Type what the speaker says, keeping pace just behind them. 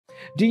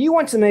Do you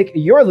want to make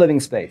your living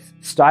space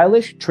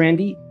stylish,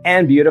 trendy,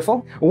 and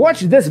beautiful? Watch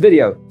this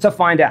video to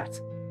find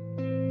out.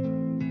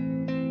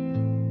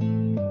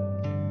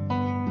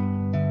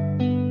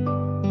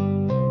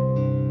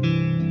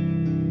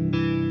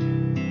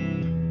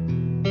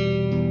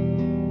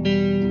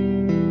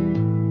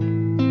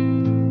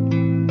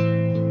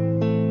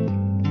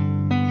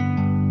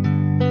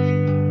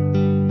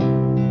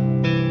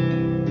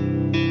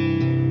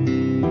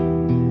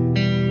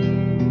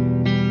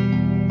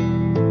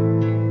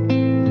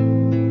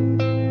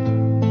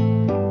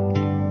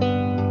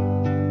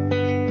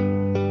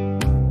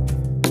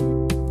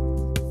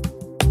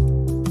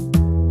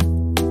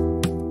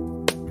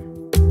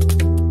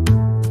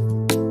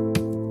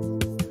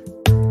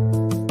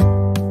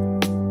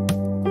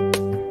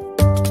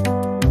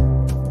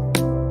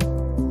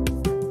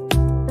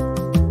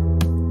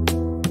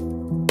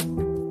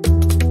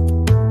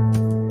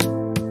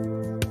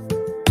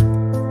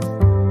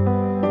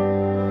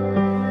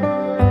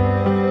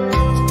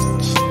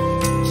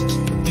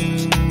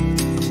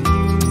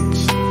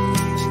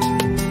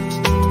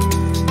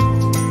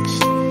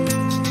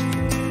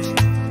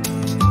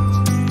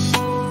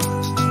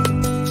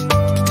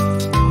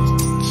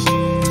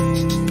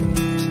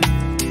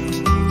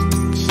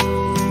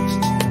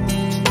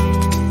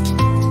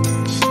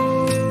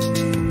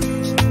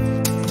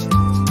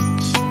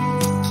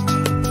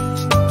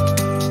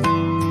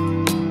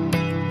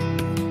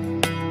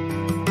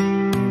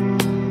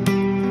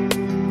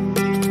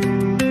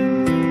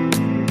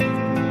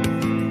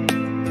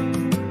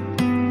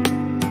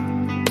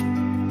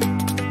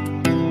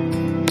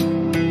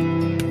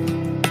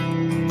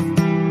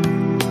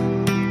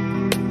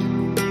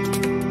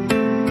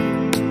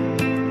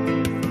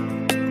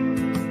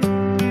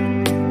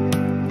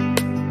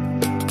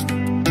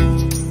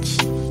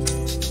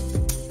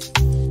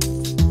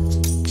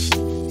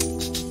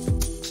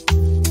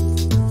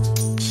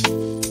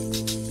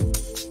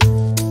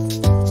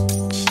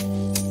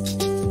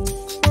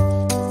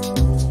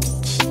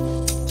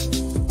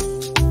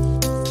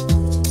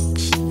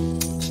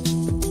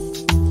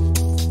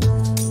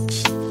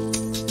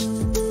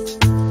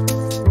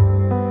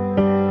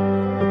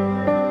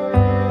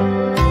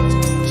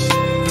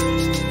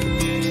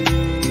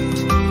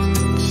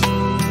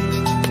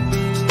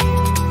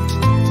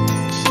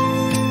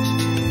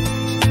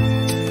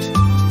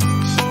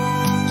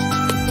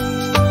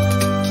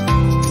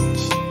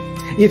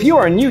 If you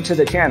are new to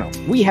the channel,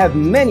 we have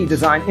many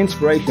design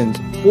inspirations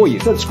for you.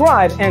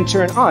 Subscribe and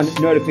turn on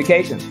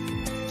notifications.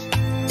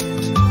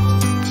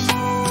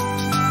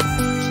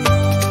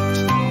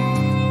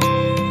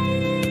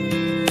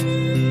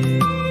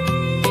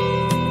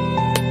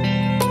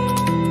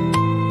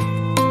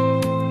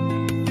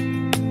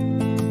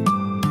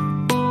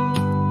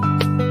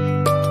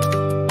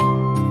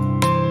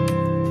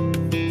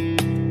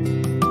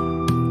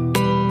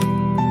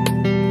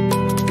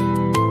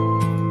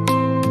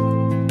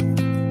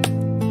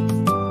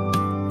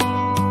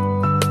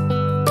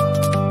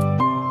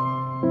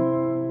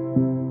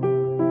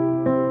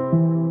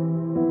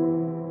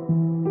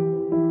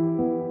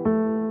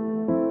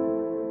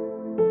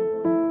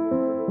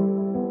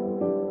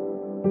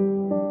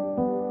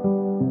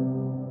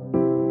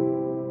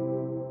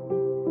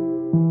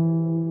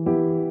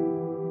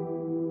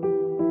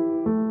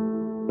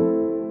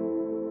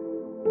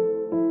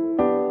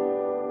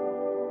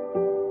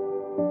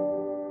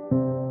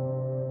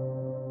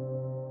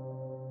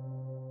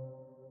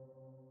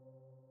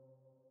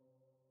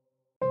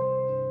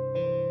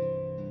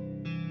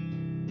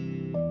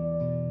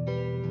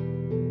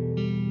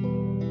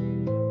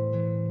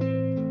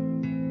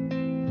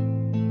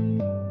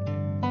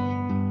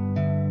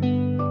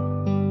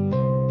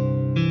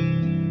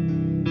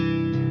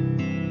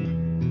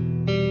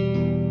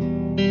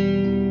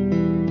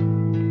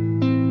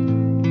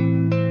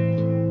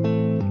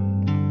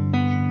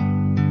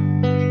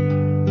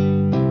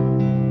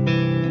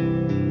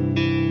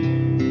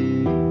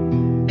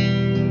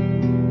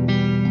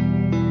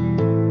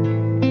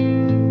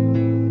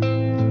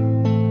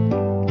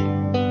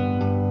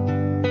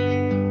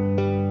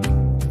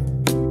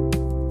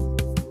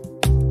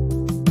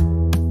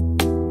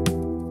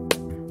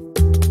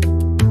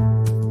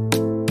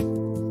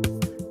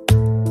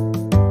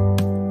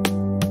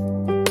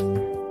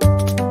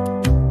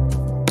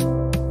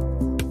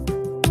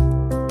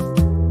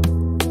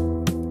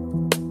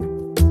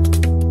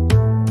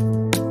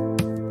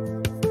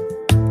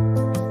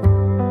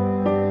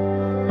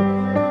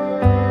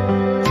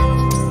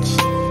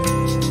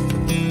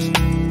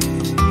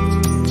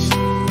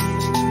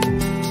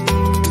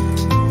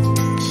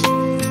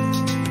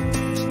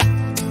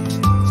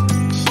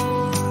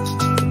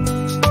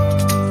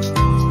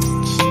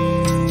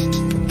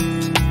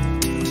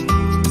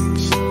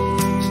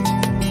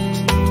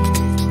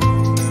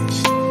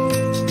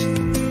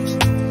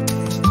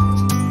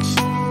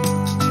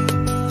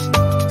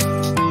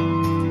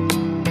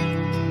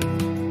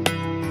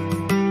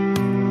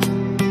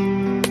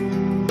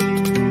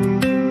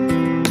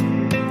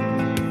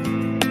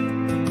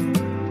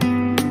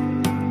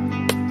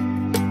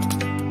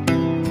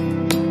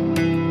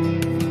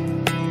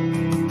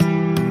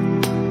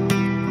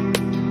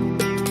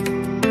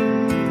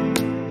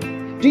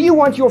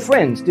 want your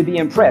friends to be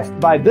impressed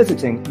by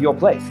visiting your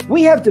place.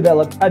 We have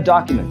developed a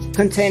document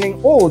containing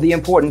all the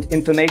important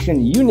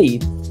information you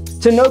need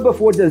to know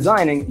before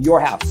designing your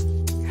house.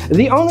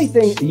 The only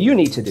thing you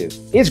need to do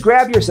is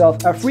grab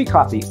yourself a free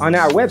copy on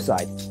our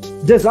website,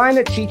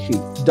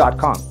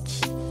 designercheatsheet.com.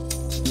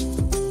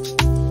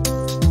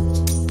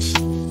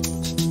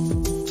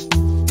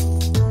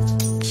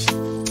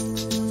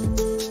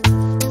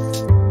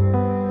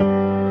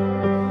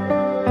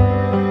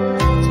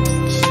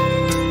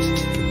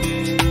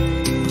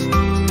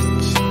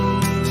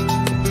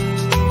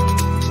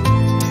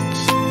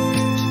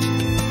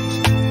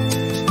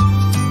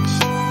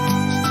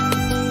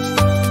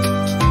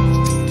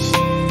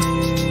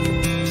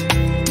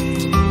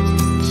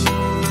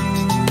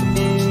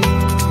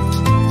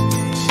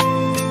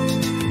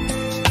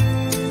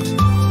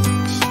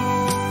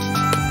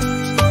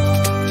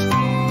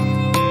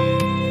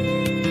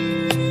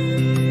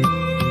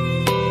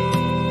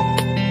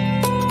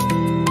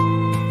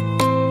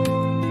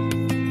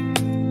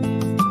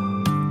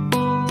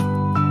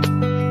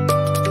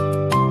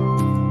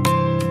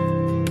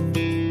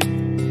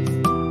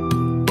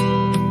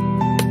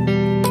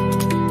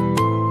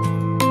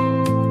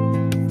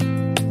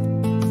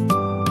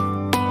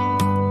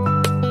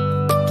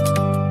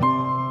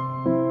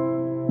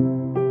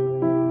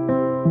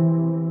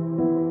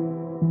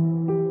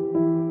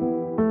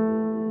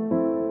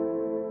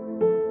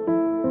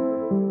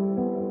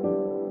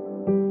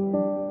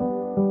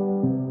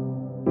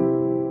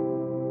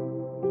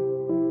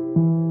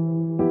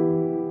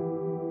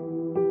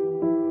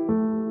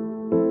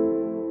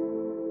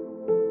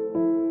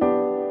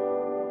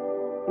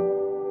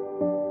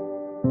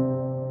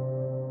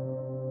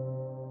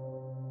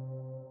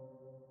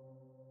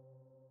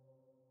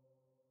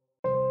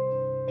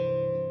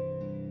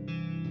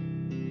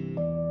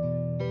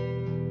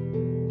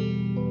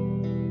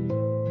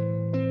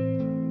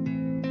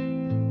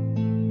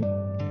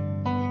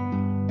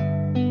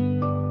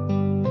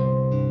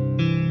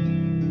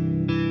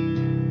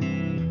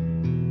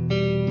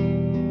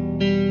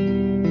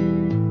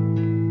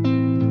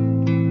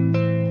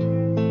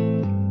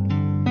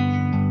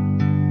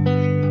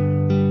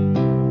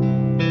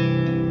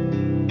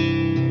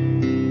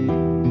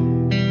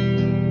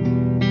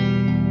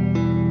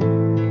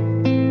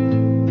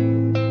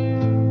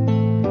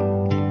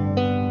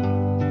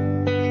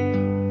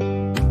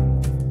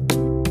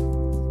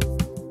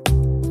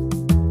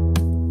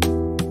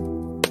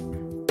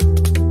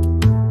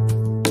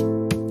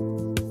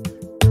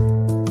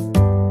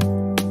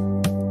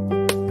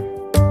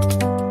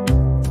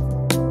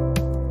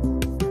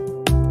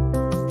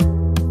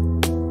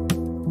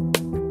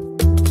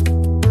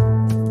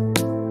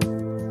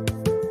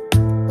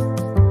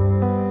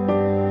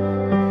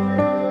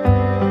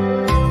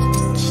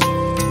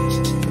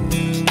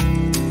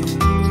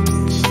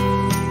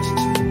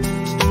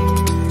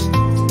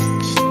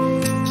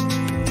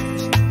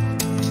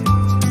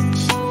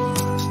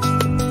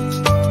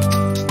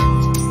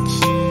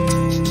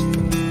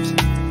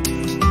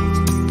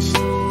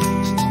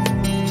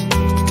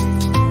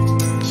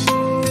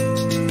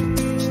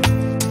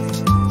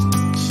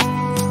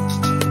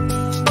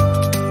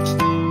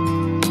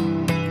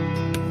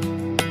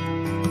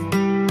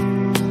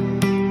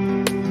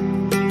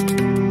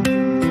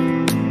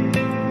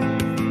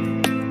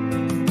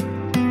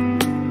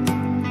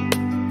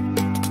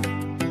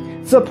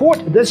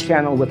 Support this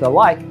channel with a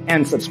like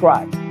and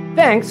subscribe.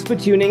 Thanks for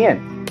tuning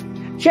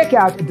in. Check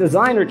out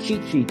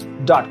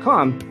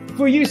designercheatsheet.com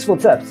for useful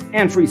tips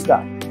and free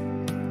stuff.